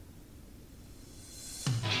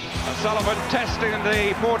O'Sullivan testing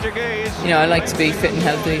the Portuguese. You know, I like to be fit and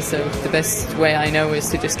healthy, so the best way I know is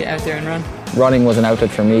to just get out there and run. Running was an outlet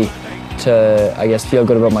for me to, I guess, feel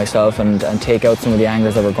good about myself and take out some of the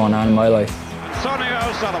angers that were going on in my life. Sonny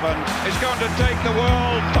O'Sullivan is going to take the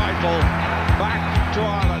world title back to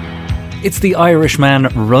Ireland. It's the Irishman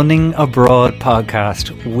Running Abroad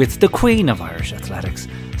podcast with the Queen of Irish Athletics,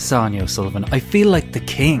 Sonia O'Sullivan. I feel like the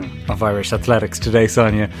king of Irish athletics today,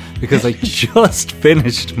 Sonia, because I just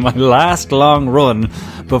finished my last long run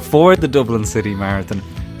before the Dublin City Marathon.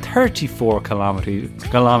 34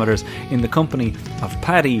 kilometres in the company of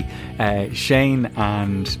Paddy, Shane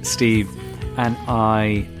and Steve. And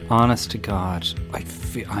I, honest to God,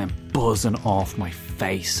 I'm buzzing off my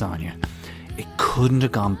face, Sonia. It couldn't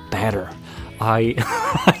have gone better. I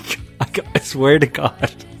swear to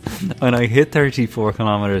God, when I hit 34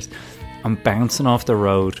 kilometres, I'm bouncing off the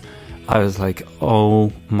road. I was like,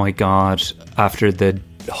 oh my God, after the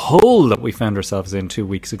hole that we found ourselves in 2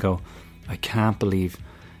 weeks ago, I can't believe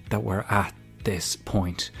that we're at this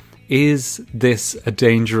point. Is this a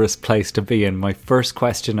dangerous place to be in? My first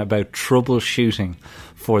question about troubleshooting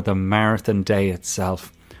for the marathon day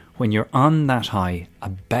itself. When you're on that high,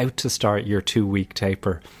 about to start your 2-week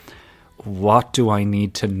taper, what do I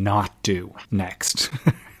need to not do next?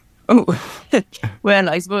 Oh, well,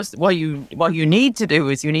 I suppose what you need to do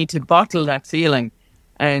is you need to bottle that feeling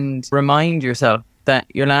and remind yourself that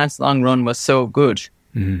your last long run was so good.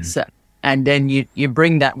 So, and then you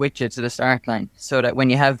bring that with you to the start line so that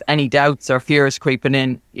when you have any doubts or fears creeping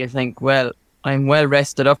in, you think, well, I'm well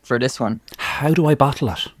rested up for this one. How do I bottle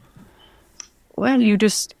it? Well, you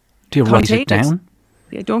just... Do you write it down?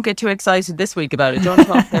 Yeah, don't get too excited this week about it. Don't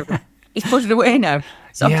talk about it. You put it away now.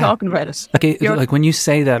 Stop talking about it. Like when you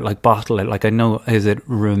say that, like bottle it, like I know, is it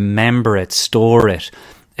remember it, store it?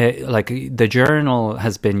 Like the journal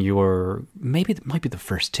has been maybe it might be the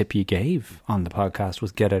first tip you gave on the podcast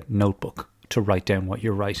was get a notebook to write down what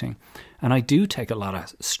you're writing. And I do take a lot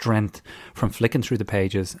of strength from flicking through the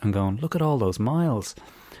pages and going, look at all those miles.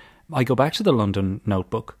 I go back to the London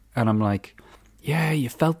notebook and I'm like, yeah, you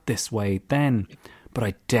felt this way then, but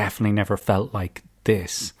I definitely never felt like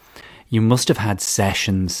this. You must have had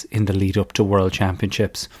sessions in the lead up to World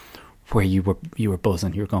Championships where you were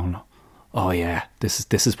buzzing. You're going, oh yeah, this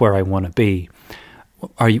is where I want to be.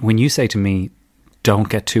 When you say to me, don't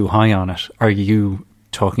get too high on it, are you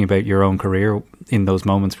talking about your own career in those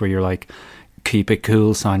moments where you're like, keep it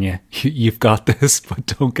cool, Sonia, you've got this, but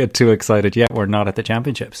don't get too excited yet, we're not at the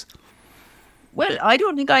championships? Well, I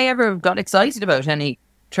don't think I ever got excited about any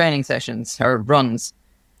training sessions or runs.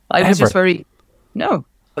 I was just no.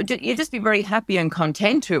 You'd just be very happy and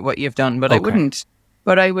content with what you've done, but okay.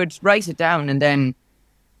 I would write it down and then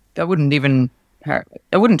I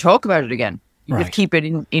wouldn't talk about it again. You just keep it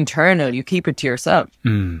internal, you keep it to yourself.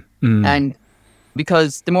 And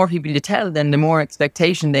because the more people you tell, then the more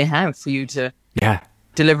expectation they have for you to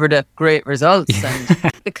deliver the great results.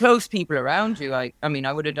 And the close people around you, I mean,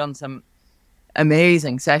 I would have done some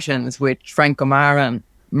amazing sessions with Frank O'Mara and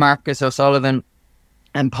Marcus O'Sullivan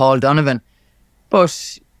and Paul Donovan,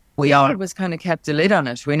 but we always kind of kept a lid on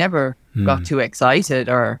it. We never got too excited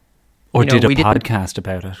or did a podcast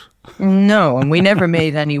about it. No, and we never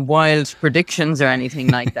made any wild predictions or anything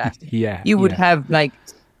like that. You would have like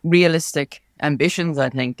realistic ambitions, I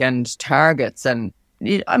think, and targets. And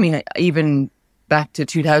I mean, even back to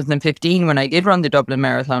 2015 when I did run the Dublin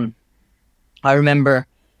Marathon, I remember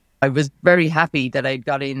I was very happy that I'd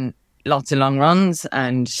got in lots of long runs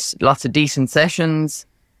and lots of decent sessions.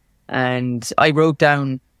 And I wrote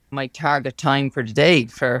down my target time for the day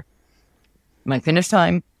for my finish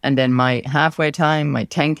time and then my halfway time, my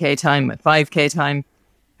 10K time, my 5K time.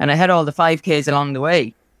 And I had all the 5Ks along the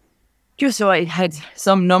way. Just so I had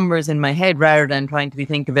some numbers in my head rather than trying to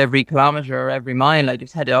think of every kilometre or every mile. I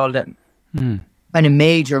just had all the kind of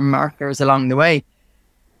major markers along the way.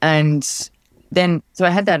 And then, so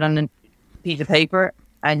I had that on a piece of paper.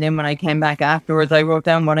 And then when I came back afterwards, I wrote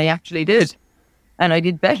down what I actually did. And I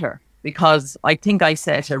did better because I think I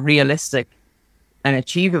set a realistic and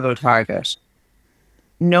achievable target,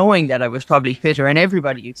 knowing that I was probably fitter. And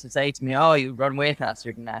everybody used to say to me, oh, you run way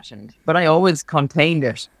faster than that. But I always contained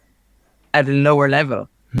it at a lower level.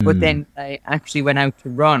 But then I actually went out to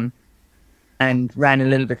run and ran a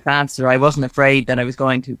little bit faster. I wasn't afraid that I was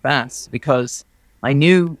going too fast because I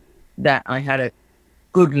knew that I had a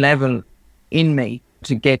good level in me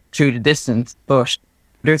to get through the distance. But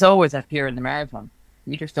there's always that fear in the marathon.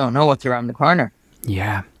 You just don't know what's around the corner.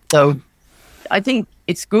 Yeah. So I think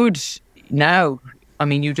it's good now. I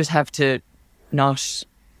mean, you just have to not,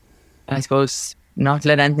 I suppose, not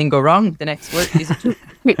let anything go wrong the next week. Is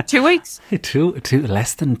it 2 weeks?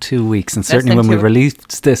 Less than 2 weeks. And certainly when we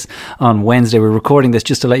released this on Wednesday, we're recording this,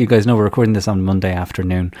 just to let you guys know, we're recording this on Monday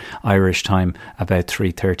afternoon, Irish time, about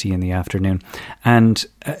 3:30 in the afternoon. And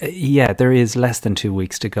there is less than 2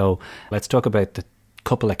 weeks to go. Let's talk about the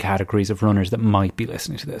couple of categories of runners that might be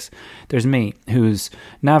listening to this. There's me, who's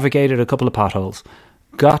navigated a couple of potholes,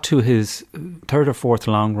 got to his third or fourth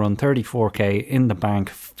long run, 34k in the bank,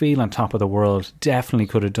 feeling top of the world, definitely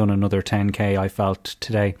could have done another 10k, I felt,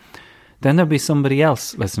 today. Then there'll be somebody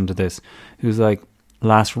else listening to this who's like,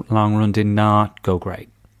 last long run did not go great,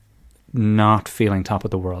 not feeling top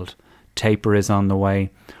of the world, taper is on the way.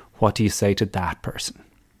 What do you say to that person?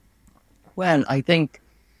 Well, I think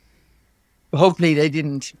hopefully they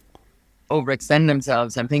didn't overextend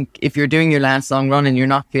themselves. I think if you're doing your last long run and you're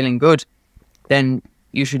not feeling good, then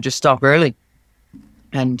you should just stop early.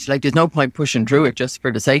 And like, there's no point pushing through it just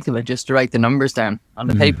for the sake of it, just to write the numbers down on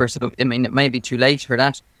the paper. So, I mean, it may be too late for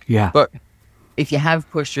that. Yeah. But if you have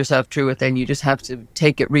pushed yourself through it, then you just have to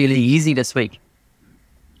take it really easy this week.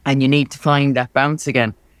 And you need to find that bounce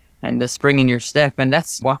again and the spring in your step. And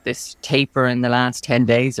that's what this taper in the last 10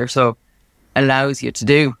 days or so allows you to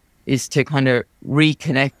do, is to kind of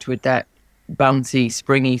reconnect with that bouncy,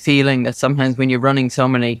 springy feeling that sometimes when you're running so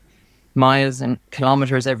many miles and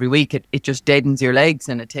kilometers every week, it just deadens your legs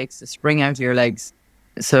and it takes the spring out of your legs.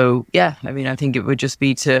 So yeah, I mean, I think it would just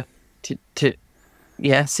be to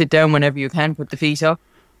sit down whenever you can, put the feet up,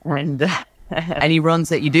 and any runs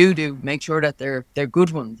that you do, make sure that they're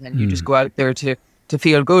good ones, and you just go out there to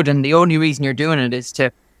feel good. And the only reason you're doing it is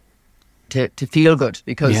to feel good,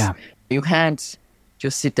 because you can't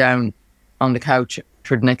just sit down on the couch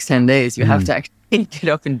for the next 10 days. You have to actually get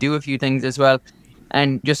up and do a few things as well,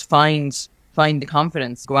 and just find the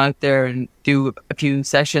confidence. Go out there and do a few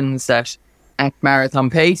sessions that at marathon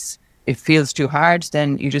pace. If it feels too hard,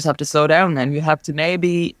 then you just have to slow down, and you have to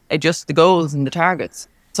maybe adjust the goals and the targets.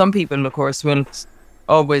 Some people, of course, will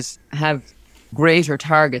always have greater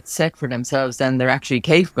targets set for themselves than they're actually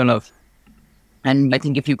capable of. And I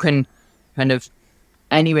think if you can kind of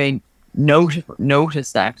anyway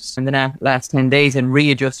notice that in the last 10 days and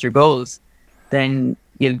readjust your goals, then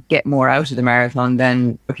you'll get more out of the marathon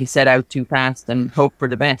than if you set out too fast and hope for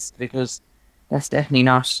the best, because that's definitely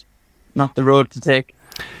not the road to take.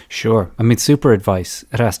 Sure. I mean, super advice,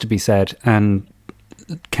 it has to be said, and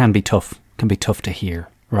can be tough to hear,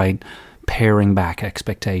 right? Paring back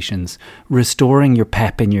expectations, restoring your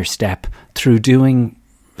pep in your step through doing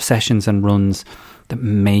sessions and runs that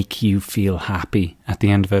make you feel happy at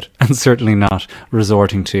the end of it, and certainly not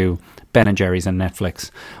resorting to Ben & Jerry's and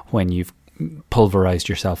Netflix when you've pulverized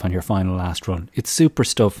yourself on your final last run. It's super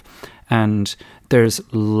stuff, and there's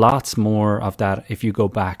lots more of that if you go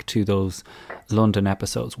back to those London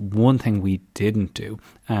episodes. One thing we didn't do,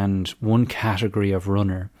 and one category of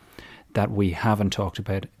runner that we haven't talked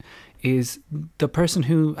about, is the person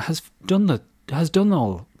who has done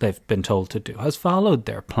all they've been told to do, has followed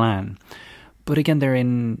their plan, but again, they're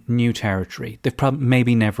in new territory. They've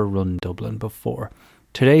maybe never run Dublin before.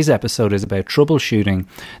 Today's episode is about troubleshooting,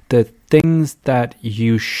 the things that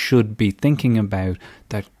you should be thinking about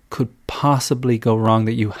that could possibly go wrong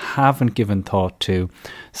that you haven't given thought to.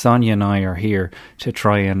 Sonia and I are here to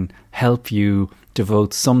try and help you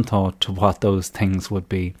devote some thought to what those things would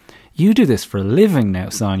be. You do this for a living now,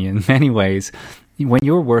 Sonia, in many ways. When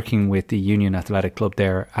you're working with the Union Athletic Club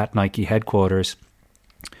there at Nike headquarters,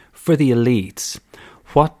 for the elites,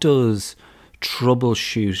 what does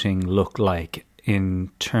troubleshooting look like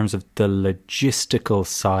in terms of the logistical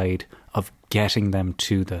side of getting them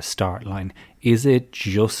to the start line? Is it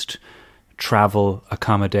just travel,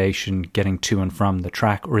 accommodation, getting to and from the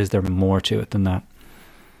track, or is there more to it than that?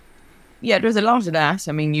 Yeah, there's a lot of that.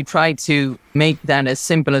 I mean, you try to make that as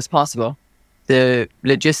simple as possible. The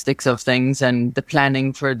logistics of things and the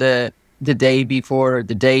planning for the day before or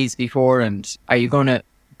the days before. And are you going to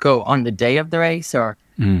go on the day of the race, or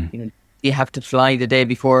you have to fly the day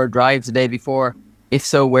before, drive the day before? If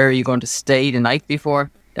so, where are you going to stay the night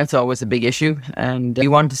before? That's always a big issue. And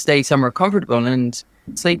you want to stay somewhere comfortable, and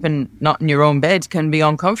sleeping not in your own bed can be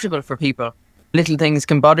uncomfortable for people. Little things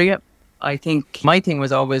can bother you. I think my thing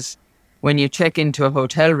was always, when you check into a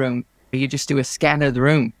hotel room, you just do a scan of the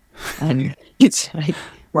room, and it's like,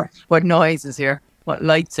 what noise is here? What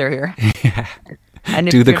lights are here? Yeah. And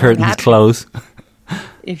do the curtains close?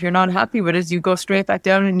 If you're not happy with it, you go straight back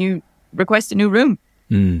down and you request a new room.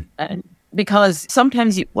 And because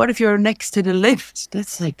sometimes, what if you're next to the lift?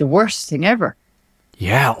 That's like the worst thing ever.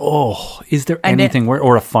 Yeah. Oh, is there anything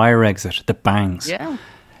or a fire exit that bangs? Yeah.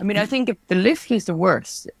 I mean, I think if the lift is the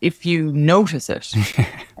worst, if you notice it.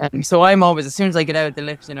 So I'm always, as soon as I get out of the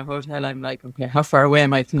lift in a hotel, I'm like, okay, how far away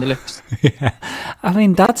am I from the lift? Yeah. I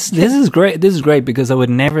mean, this is great. This is great because I would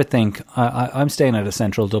never think, I'm staying at a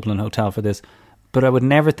central Dublin hotel for this, but I would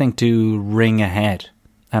never think to ring ahead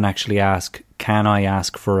and actually ask, can I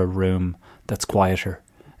ask for a room that's quieter,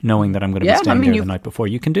 knowing that I'm going to be staying there the night before?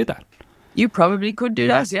 You can do that. You probably could do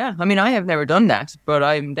that, yeah. I mean, I have never done that, but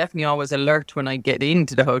I'm definitely always alert when I get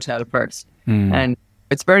into the hotel first. And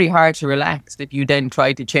it's very hard to relax if you then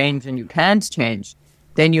try to change and you can't change.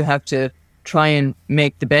 Then you have to try and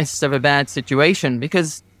make the best of a bad situation,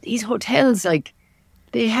 because these hotels, like,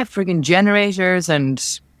 they have friggin' generators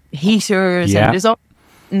and heaters and there's all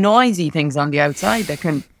noisy things on the outside that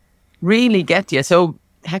can really get you. So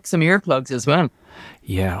heck, some earplugs as well.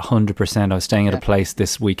 Yeah, 100%. I was staying at a place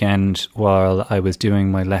this weekend while I was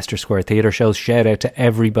doing my Leicester Square Theatre shows. Shout out to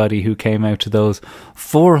everybody who came out to those.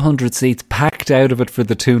 400 seats packed out of it for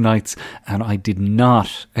the 2 nights. And I did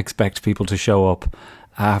not expect people to show up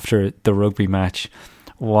after the rugby match.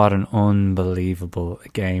 What an unbelievable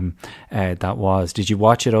game that was. Did you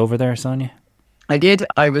watch it over there, Sonia? I did.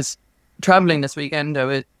 I was travelling this weekend.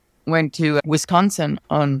 I went to Wisconsin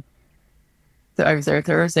on... I was there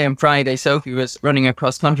Thursday and Friday. Sophie was running a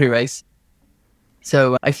cross-country race.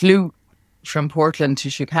 So I flew from Portland to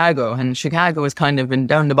Chicago, and Chicago is kind of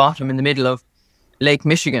down the bottom in the middle of Lake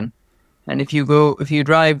Michigan. And if you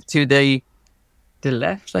drive to the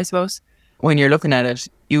left, I suppose, when you're looking at it,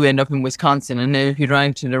 you end up in Wisconsin. And then if you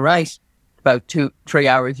drive to the right, about 2-3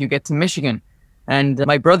 hours, you get to Michigan. And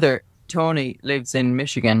my brother, Tony, lives in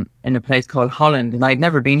Michigan in a place called Holland, and I'd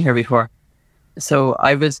never been here before. So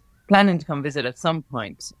I was planning to come visit at some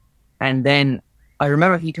point. And then I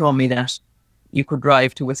remember he told me that you could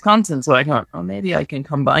drive to Wisconsin. So I thought, oh, maybe I can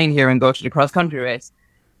combine here and go to the cross-country race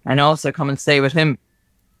and also come and stay with him.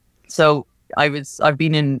 So I've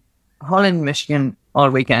been in Holland, Michigan all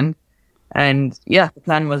weekend. And yeah, the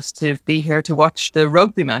plan was to be here to watch the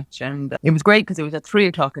rugby match. And it was great because it was at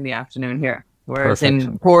 3:00 in the afternoon here. Whereas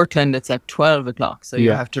in Portland, it's at 12 o'clock. So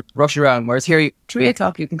you have to rush around. Whereas here,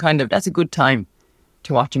 3:00, you can that's a good time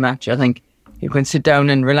to watch a match. I think you can sit down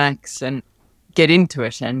and relax and get into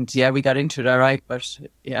it. And yeah, we got into it all right. But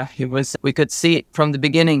yeah, we could see it from the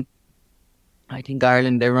beginning. I think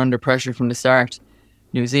Ireland, they were under pressure from the start.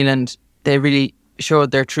 New Zealand, they really showed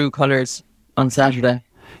their true colours on Saturday.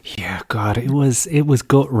 Yeah, God, it was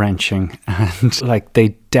gut wrenching, and like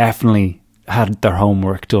they definitely had their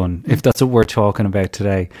homework done. If that's what we're talking about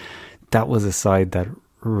today, that was a side that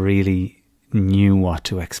really knew what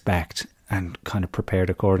to expect and kind of prepared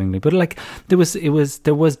accordingly. But like there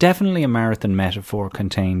was definitely a marathon metaphor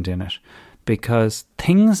contained in it, because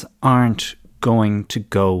things aren't going to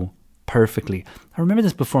go perfectly. I remember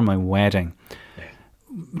this before my wedding.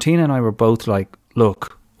 Tina and I were both like,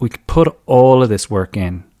 look, we could put all of this work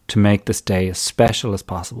in to make this day as special as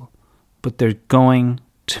possible, but there's going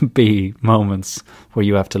to be moments where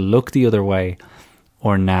you have to look the other way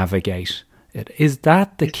or navigate it. Is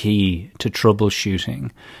that the key to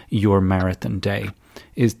troubleshooting your marathon day?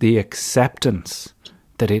 Is the acceptance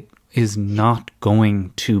that it is not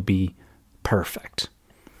going to be perfect?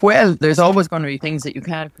 Well, there's always going to be things that you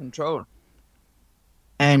can't control.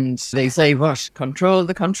 And they say, what? Control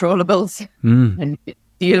the controllables and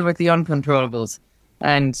deal with the uncontrollables.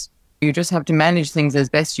 And you just have to manage things as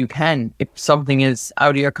best you can if something is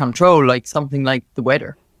out of your control, like something like the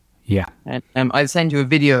weather. Yeah. And I'll send you a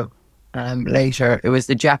video later. It was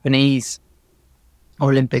the Japanese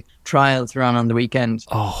Olympic trials were on the weekend.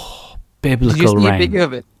 Oh, biblical rain. Did you see rain. A video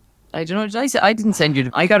of it? I don't know. Did I say? I didn't send you.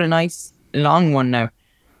 I got a nice long one now,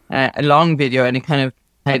 a long video, and it kind of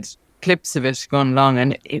had clips of it going along,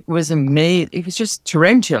 and it was amazing. It was just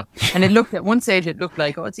torrential, and it looked at one stage. It looked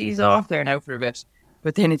like, oh, it's eased off there now for a bit,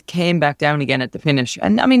 but then it came back down again at the finish.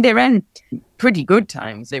 And I mean, they ran pretty good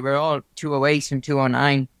times. They were all 2:08 and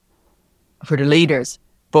 2:09 for the leaders.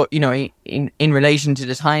 But, you know, in relation to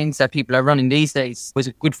the times that people are running these days, was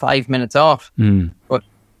a good 5 minutes off. But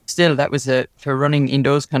still, that was for running in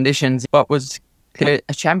those conditions, what was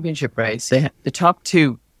a championship race. The top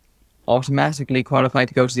two automatically qualified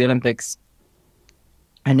to go to the Olympics.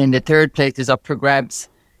 And then the third place is up for grabs.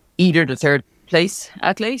 Either the third place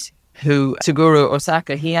athlete, who, Tsuguru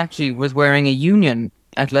Osaka, he actually was wearing a Union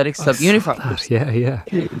Athletics Club uniform. Yeah.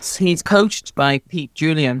 He's coached by Pete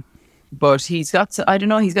Julian. But he's got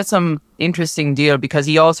some interesting deal because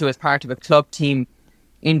he also is part of a club team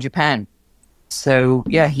in Japan. So,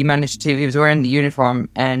 yeah, he was wearing the uniform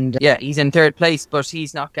and, yeah, he's in third place, but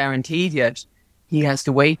he's not guaranteed yet. He has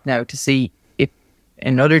to wait now to see if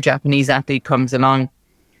another Japanese athlete comes along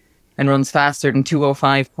and runs faster than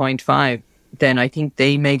 2:05.5, then I think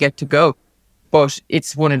they may get to go. But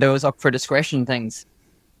it's one of those up for discretion things.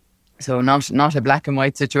 So not a black and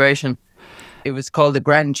white situation. It was called the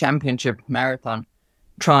Grand Championship Marathon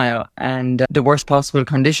trial, and the worst possible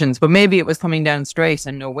conditions. But maybe it was coming down straight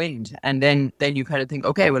and no wind. And then you kind of think,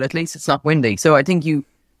 okay, well, at least it's not windy. So I think you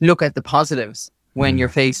look at the positives when you're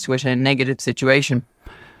faced with a negative situation.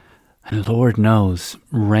 And Lord knows,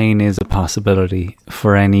 rain is a possibility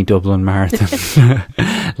for any Dublin marathon.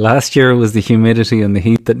 Last year it was the humidity and the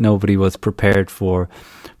heat that nobody was prepared for.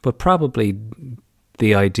 But probably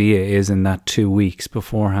the idea is in that 2 weeks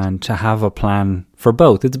beforehand to have a plan for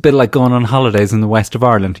both. It's a bit like going on holidays in the west of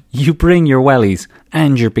Ireland. You bring your wellies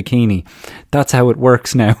and your bikini. That's how it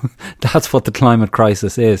works now. That's what the climate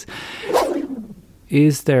crisis is.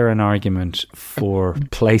 Is there an argument for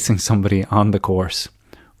placing somebody on the course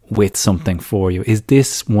with something for you? Is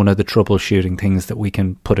this one of the troubleshooting things that we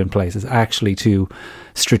can put in place, is actually to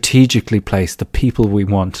strategically place the people we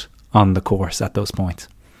want on the course at those points?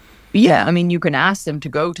 Yeah, I mean, you can ask them to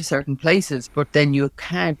go to certain places, but then you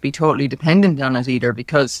can't be totally dependent on it either,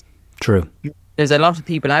 because True. There's a lot of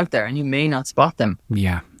people out there and you may not spot them.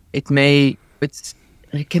 Yeah. It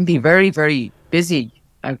can be very, very busy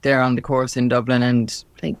out there on the course in Dublin, and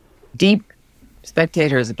like deep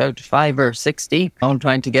spectators, about 5 or 6 deep, all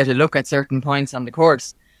trying to get a look at certain points on the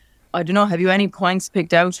course. I don't know, have you any points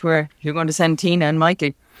picked out where you're going to send Tina and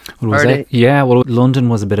Mikey? Yeah, well, London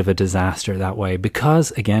was a bit of a disaster that way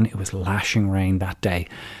because, again, it was lashing rain that day.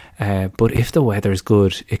 But if the weather's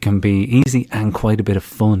good, it can be easy and quite a bit of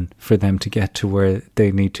fun for them to get to where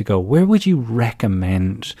they need to go. Where would you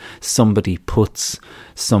recommend somebody puts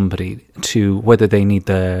somebody to, whether they need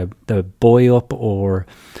the buoy up or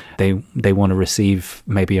they want to receive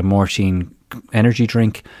maybe a Mortein energy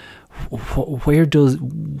drink?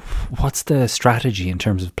 What's the strategy in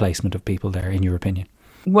terms of placement of people there, in your opinion?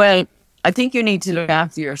 Well, I think you need to look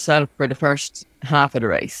after yourself for the first half of the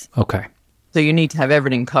race. Okay. So you need to have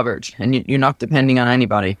everything covered and you're not depending on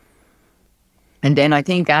anybody. And then I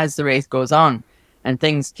think as the race goes on and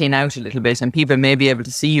things clean out a little bit and people may be able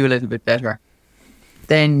to see you a little bit better,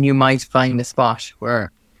 then you might find a spot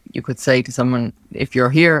where you could say to someone, if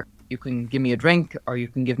you're here, you can give me a drink or you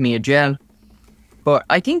can give me a gel. But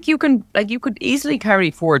I think you could easily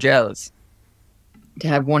carry 4 gels to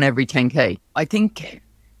have one every 10K. I think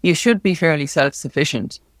you should be fairly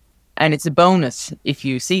self-sufficient. And it's a bonus. If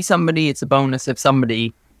you see somebody, it's a bonus if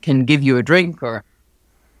somebody can give you a drink or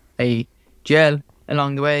a gel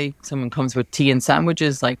along the way. Someone comes with tea and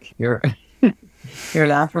sandwiches, like you're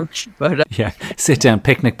laughing. But yeah, sit down,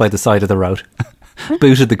 picnic by the side of the road.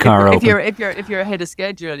 Booted the car open. If you're ahead of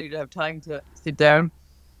schedule, you'd have time to sit down.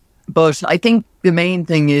 But I think the main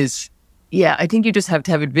thing is, I think you just have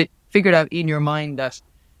to have it figured out in your mind that,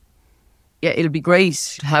 it'll be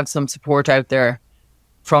great to have some support out there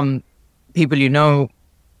from people you know.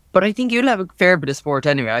 But I think you'll have a fair bit of support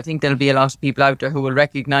anyway. I think there'll be a lot of people out there who will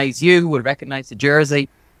recognise you, who will recognise the jersey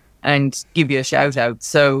and give you a shout out.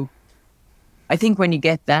 So I think when you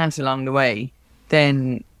get that along the way,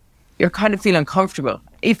 then you're kind of feeling comfortable.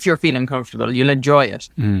 If you're feeling comfortable, you'll enjoy it.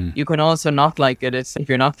 You can also not like it if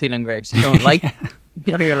you're not feeling great. You don't like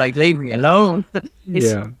you're like, leave me alone.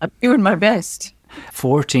 I'm doing my best.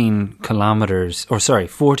 14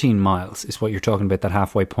 miles is what you're talking about. That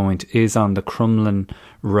halfway point is on the Crumlin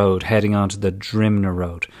Road, heading onto the Drimna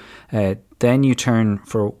Road. Then you turn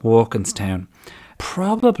for Walkinstown.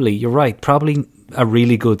 Probably, you're right, probably a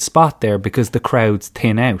really good spot there because the crowds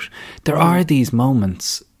thin out. There are these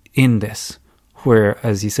moments in this where,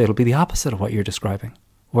 as you say, it'll be the opposite of what you're describing,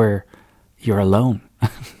 where you're alone.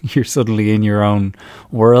 You're suddenly in your own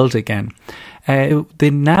world again.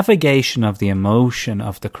 The navigation of the emotion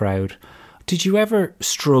of the crowd. Did you ever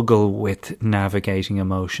struggle with navigating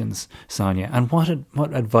emotions, Sonia? And what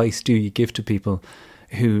advice do you give to people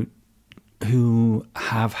who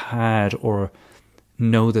have had or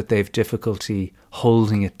know that they've difficulty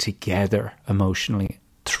holding it together emotionally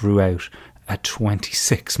throughout a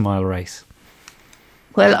 26-mile race?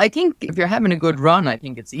 Well, I think if you're having a good run, I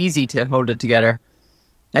think it's easy to hold it together.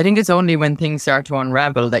 I think it's only when things start to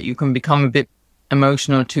unravel that you can become a bit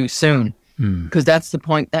emotional too soon. Because that's the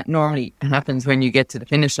point that normally happens when you get to the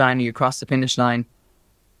finish line or you cross the finish line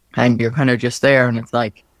and you're kind of just there and it's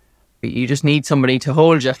like you just need somebody to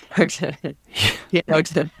hold you, to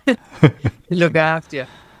look after you.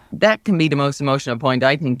 That can be the most emotional point,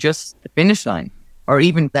 I think, just the finish line or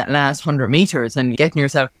even that last 100 meters and getting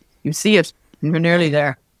yourself, you see it and you're nearly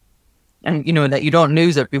there. And you know that you don't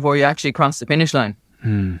lose it before you actually cross the finish line.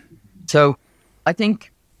 So I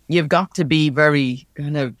think you've got to be very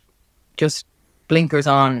kind of just blinkers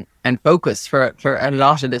on and focus for a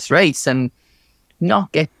lot of this race and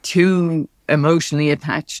not get too emotionally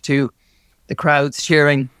attached to the crowds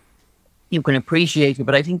cheering. You can appreciate it,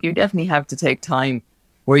 but I think you definitely have to take time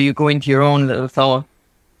where you go into your own little thought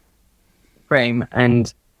frame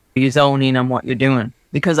and you zone in on what you're doing.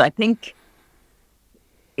 Because I think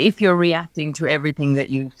if you're reacting to everything that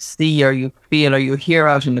you see or you feel or you hear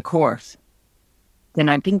out in the course, then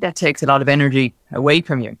I think that takes a lot of energy away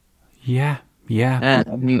from you. Yeah.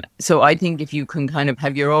 So I think if you can kind of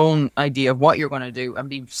have your own idea of what you're going to do and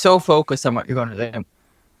be so focused on what you're going to do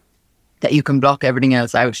that you can block everything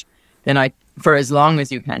else out, then for as long as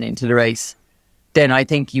you can into the race, then I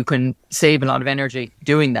think you can save a lot of energy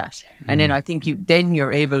doing that. And then I think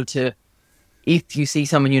you're able to, if you see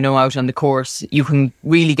someone you know out on the course, you can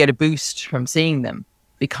really get a boost from seeing them,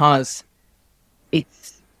 because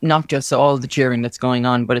it's not just all the cheering that's going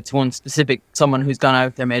on, but it's one specific someone who's gone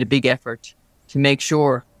out there, made a big effort to make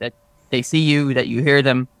sure that they see you, that you hear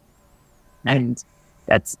them. And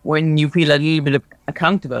that's when you feel a little bit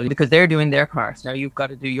accountable, because they're doing their part. Now you've got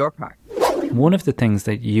to do your part. One of the things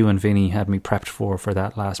that you and Vinny had me prepped for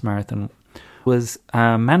that last marathon was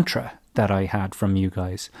a mantra that I had from you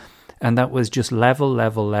guys. And that was just level,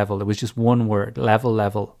 level, level. It was just one word, level,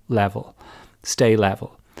 level, level. Stay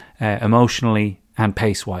level, emotionally and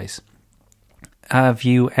pace-wise. Have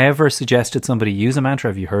you ever suggested somebody use a mantra?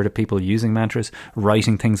 Have you heard of people using mantras,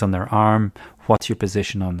 writing things on their arm? What's your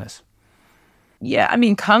position on this? Yeah, I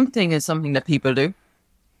mean, counting is something that people do.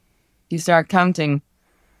 You start counting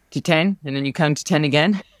to 10 and then you count to 10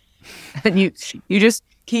 again. And you just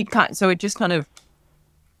keep counting. So it just kind of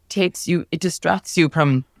it distracts you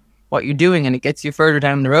from what you're doing and it gets you further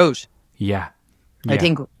down the road. Yeah. I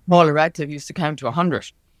think Paula Radcliffe used to count to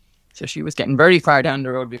 100. So she was getting very far down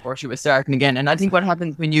the road before she was starting again. And I think what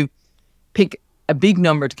happens when you pick a big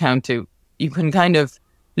number to count to, you can kind of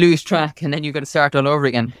lose track and then you've got to start all over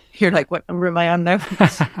again. You're like, what number am I on now?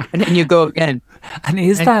 And then you go again. And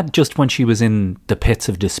is that just when she was in the pits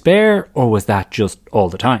of despair, or was that just all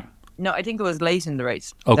the time? No, I think it was late in the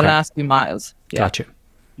race. Okay. The last few miles. Yeah. Gotcha.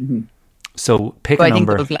 Mm-hmm. So pick a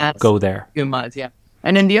number, go there. Few miles, yeah.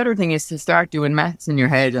 And then the other thing is to start doing maths in your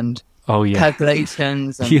head and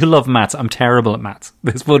calculations. And you love maths. I'm terrible at maths.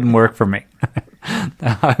 This wouldn't work for me.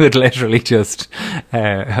 I would literally just,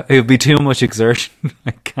 it would be too much exertion.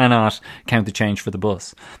 I cannot count the change for the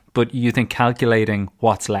bus. But you think calculating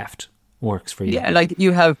what's left works for you? Yeah, like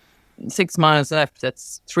you have 6 miles left.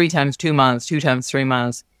 That's 3 times 2 miles, 2 times 3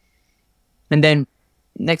 miles. And then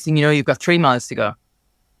next thing you know, you've got 3 miles to go.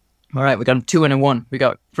 All right, we got a 2 and a 1. We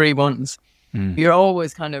got 3 ones. You're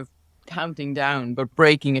always kind of counting down, but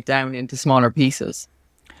breaking it down into smaller pieces.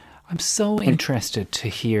 I'm so interested to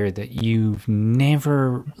hear that you've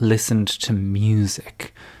never listened to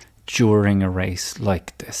music during a race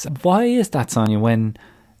like this. Why is that, Sonia, when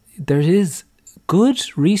there is good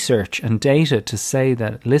research and data to say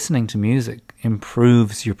that listening to music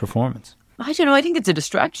improves your performance? I don't know. I think it's a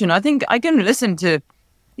distraction. I think I can listen to,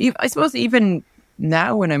 I suppose even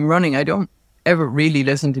now when I'm running, I don't ever really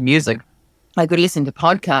listen to music. I could listen to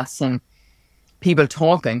podcasts and people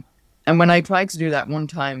talking. And when I tried to do that one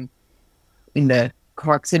time in the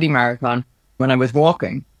Cork City Marathon, when I was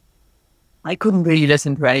walking, I couldn't really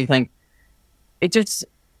listen to anything. It just,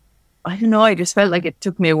 I don't know, I just felt like it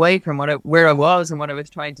took me away from where I was and what I was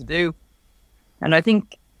trying to do. And I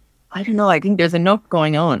think there's enough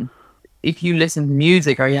going on. If you listen to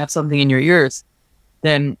music or you have something in your ears,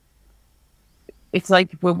 then it's like,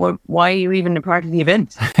 well, why are you even a part of the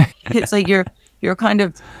event? It's like you're kind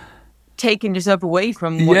of taking yourself away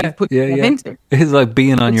from what you've put yourself into. It's like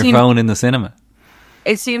being on your phone in the cinema.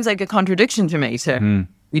 It seems like a contradiction to me to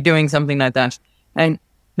be doing something like that. And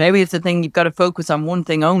maybe it's the thing, you've got to focus on one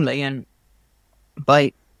thing only. And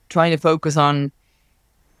by trying to focus on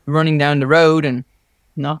running down the road and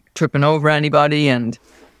not tripping over anybody, and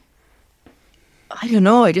I don't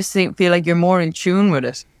know, I just feel like you're more in tune with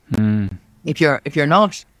it. If you're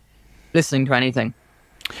not listening to anything.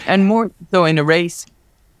 And more so in a race,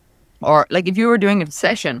 or like if you were doing a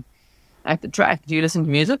session at the track, do you listen to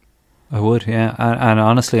music? I would, yeah. And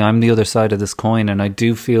honestly, I'm the other side of this coin, and I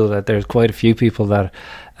do feel that there's quite a few people that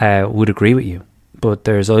would agree with you. But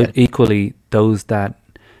there's equally those that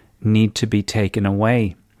need to be taken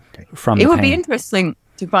away from the pain. It would be interesting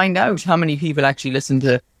to find out how many people actually listen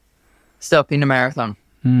to stuff in a marathon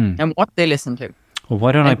and what they listen to. Well,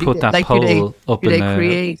 why don't I put that poll up in the...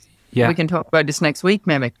 create... Yeah. We can talk about this next week,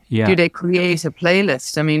 maybe. Yeah. Do they create a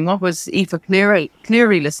playlist? I mean, what was Aoife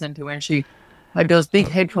Cleary listening to when she I had those big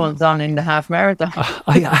headphones on in the half marathon.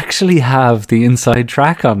 I actually have the inside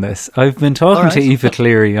track on this. I've been talking to Aoife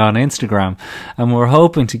Cleary on Instagram, and we're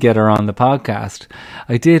hoping to get her on the podcast.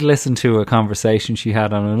 I did listen to a conversation she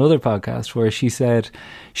had on another podcast where she said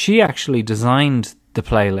she actually designed the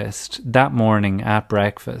playlist that morning at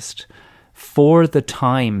breakfast for the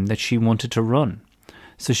time that she wanted to run.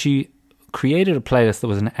 So she created a playlist that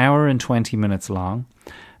was an hour and 20 minutes long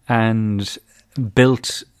and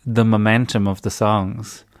built the momentum of the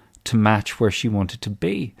songs to match where she wanted to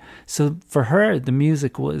be. So for her, the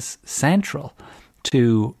music was central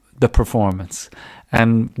to the performance.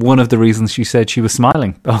 And one of the reasons she said she was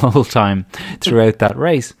smiling the whole time throughout that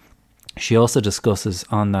race. She also discusses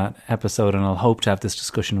on that episode, and I'll hope to have this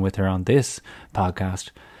discussion with her on this podcast,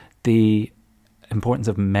 the importance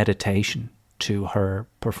of meditation to her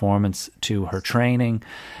performance, to her training,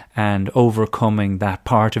 and overcoming that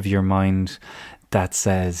part of your mind that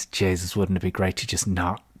says, Jesus, wouldn't it be great to just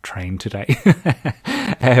not train today?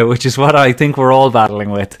 Which is what I think we're all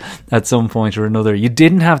battling with at some point or another. You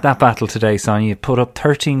didn't have that battle today, Sonia. You put up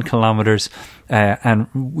 13 kilometres and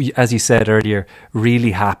as you said earlier,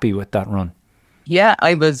 really happy with that run. Yeah,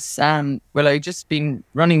 I was, I've just been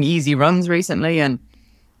running easy runs recently, and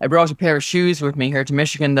I brought a pair of shoes with me here to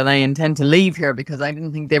Michigan that I intend to leave here because I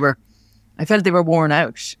didn't think I felt they were worn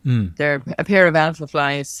out. They're a pair of Alpha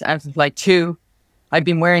Fly 2. I've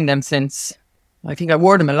been wearing them since, I think I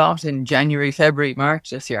wore them a lot in January, February,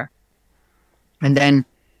 March this year. And then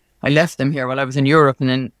I left them here while I was in Europe, and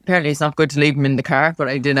then apparently it's not good to leave them in the car, but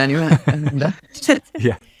I did anyway. And,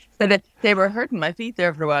 yeah. But they were hurting my feet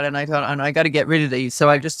there for a while, and I thought, I got to get rid of these. So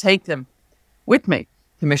I'll just take them with me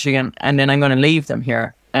to Michigan, and then I'm going to leave them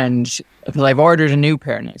here. And because I've ordered a new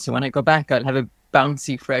pair now, so when I go back, I'll have a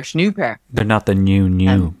bouncy, fresh new pair. They're not the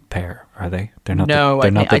new pair, are they? They're not. They're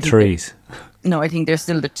not the threes. No, I think they're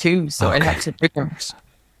still the 2, so okay. I'll have to pick them.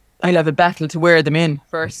 I'll have a battle to wear them in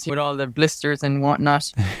first with all the blisters and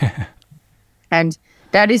whatnot. And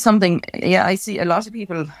that is something, I see a lot of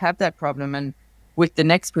people have that problem, and with the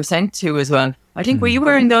Next Percent too as well. I think, were you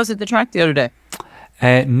wearing those at the track the other day?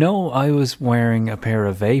 No, I was wearing a pair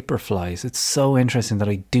of Vaporflies. It's so interesting that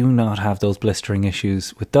I do not have those blistering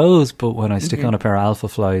issues with those, but when I stick on a pair of Alpha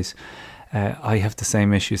Flies, I have the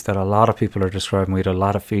same issues that a lot of people are describing. We had a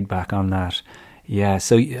lot of feedback on that. Yeah,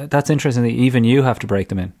 so that's interesting that even you have to break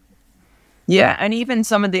them in. Yeah, and even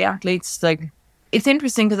some of the athletes, like, it's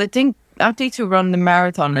interesting because I think athletes who run the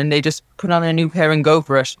marathon and they just put on a new pair and go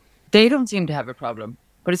for it, they don't seem to have a problem.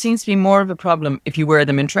 But it seems to be more of a problem if you wear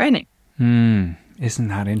them in training. Isn't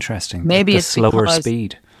that interesting? Maybe it's slower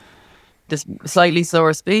speed. The slightly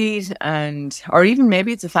slower speed, or even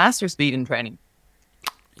maybe it's a faster speed in training.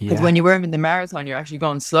 Because when you wear them in the marathon, you're actually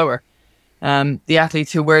going slower. The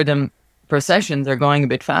athletes who wear them for sessions are going a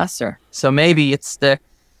bit faster. So maybe it's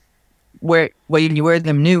when you wear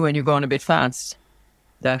them new and you're going a bit fast,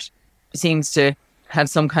 that seems to have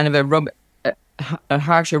some kind of a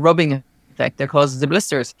harsher rubbing effect that causes the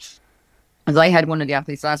blisters. As I had one of the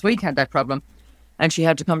athletes last week had that problem, and she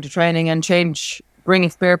had to come to training and bring a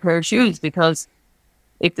spare pair of shoes, because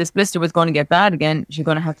if this blister was going to get bad again, she's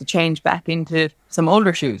going to have to change back into some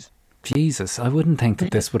older shoes. Jesus, I wouldn't think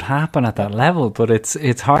that this would happen at that level, but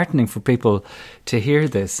it's heartening for people to hear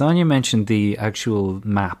this. Sonia mentioned the actual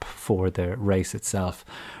map for the race itself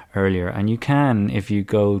earlier, and you can, if you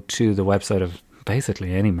go to the website of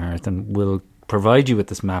basically any marathon, will provide you with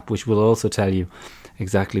this map, which will also tell you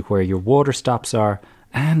exactly where your water stops are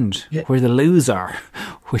and where the loos are,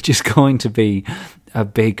 which is going to be a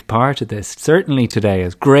big part of this. Certainly today,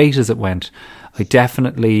 as great as it went, I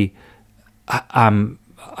definitely am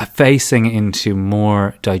facing into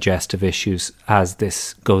more digestive issues as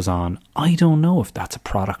this goes on. I don't know if that's a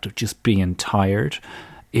product of just being tired,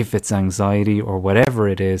 if it's anxiety or whatever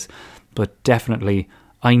it is, but definitely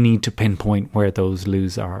I need to pinpoint where those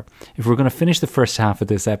loos are. If we're going to finish the first half of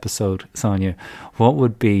this episode, Sonia, what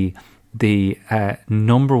would be the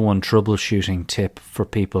number one troubleshooting tip for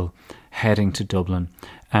people heading to Dublin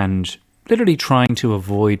and literally trying to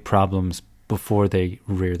avoid problems before they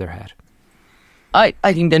rear their head? I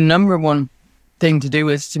think the number one thing to do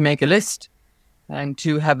is to make a list and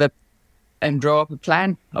to have and draw up a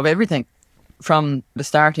plan of everything from the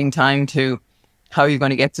starting time to how you're going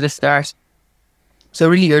to get to the start. So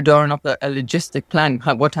really you're drawing up a logistic plan.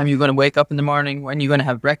 What time you're going to wake up in the morning, when you're going to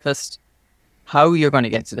have breakfast, how you're going to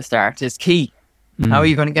get to the start is key. How are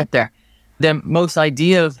you going to get there? The most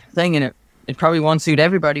ideal thing, and it probably won't suit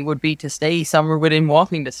everybody, would be to stay somewhere within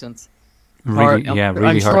walking distance. Really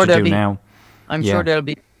hard to do now. I'm sure there'll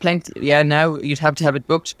be plenty. Yeah, now you'd have to have it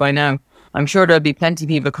booked by now. I'm sure there'll be plenty of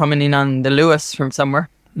people coming in on the Lewis from somewhere.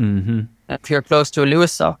 If you're close to a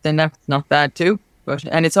Lewis sock, then that's not bad too.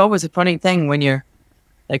 And it's always a funny thing when you're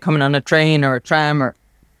like coming on a train or a tram or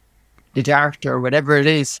the dart or whatever it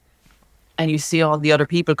is, and you see all the other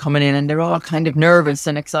people coming in and they're all kind of nervous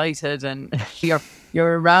and excited, and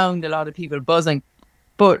you're around a lot of people buzzing.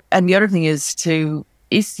 And the other thing is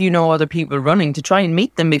if you know other people running, to try and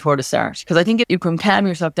meet them before the start. Because I think you can calm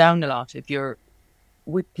yourself down a lot if you're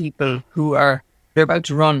with people they're about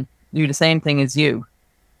to run, do the same thing as you,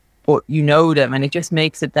 but you know them, and it just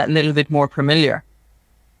makes it that little bit more familiar.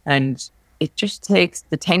 And it just takes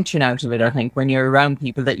the tension out of it, I think, when you're around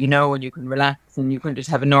people that you know and you can relax and you can just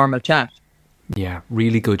have a normal chat. Yeah,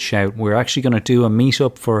 really good shout. We're actually going to do a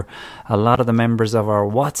meetup for a lot of the members of our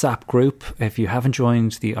WhatsApp group. If you haven't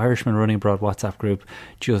joined the Irishman Running Abroad WhatsApp group,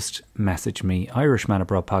 just message me,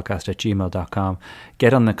 irishmanabroadpodcast@gmail.com.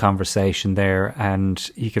 Get on the conversation there, and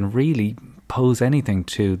you can really pose anything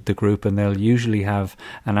to the group and they'll usually have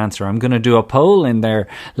an answer. I'm going to do a poll in there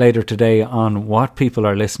later today on what people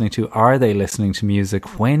are listening to. Are they listening to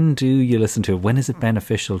music? When do you listen to it? When is it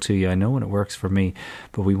beneficial to you? I know when it works for me,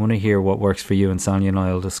 but we want to hear what works for you, and Sonia and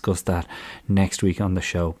I will discuss that next week on the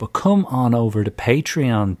show. But come on over to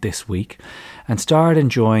Patreon this week and start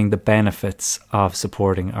enjoying the benefits of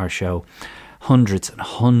supporting our show. Hundreds and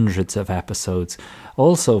hundreds of episodes.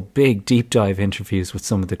 Also big deep dive interviews with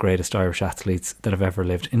some of the greatest Irish athletes that have ever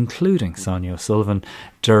lived, including Sonia O'Sullivan,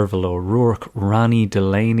 Derval O'Rourke, Ronnie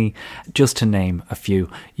Delaney, just to name a few.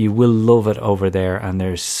 You will love it over there, and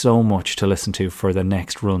there's so much to listen to for the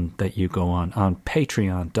next run that you go on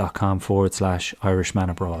patreon.com/Irishman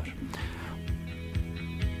Abroad.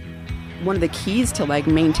 One of the keys to like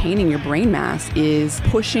maintaining your brain mass is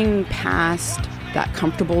pushing past that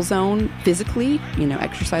comfortable zone physically,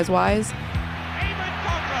 exercise wise.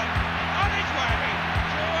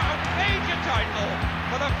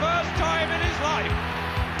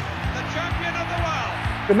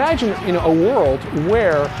 Imagine a world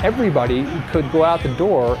where everybody could go out the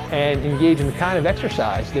door and engage in the kind of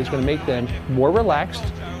exercise that's going to make them more relaxed,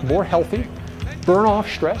 more healthy, burn off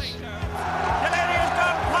stress,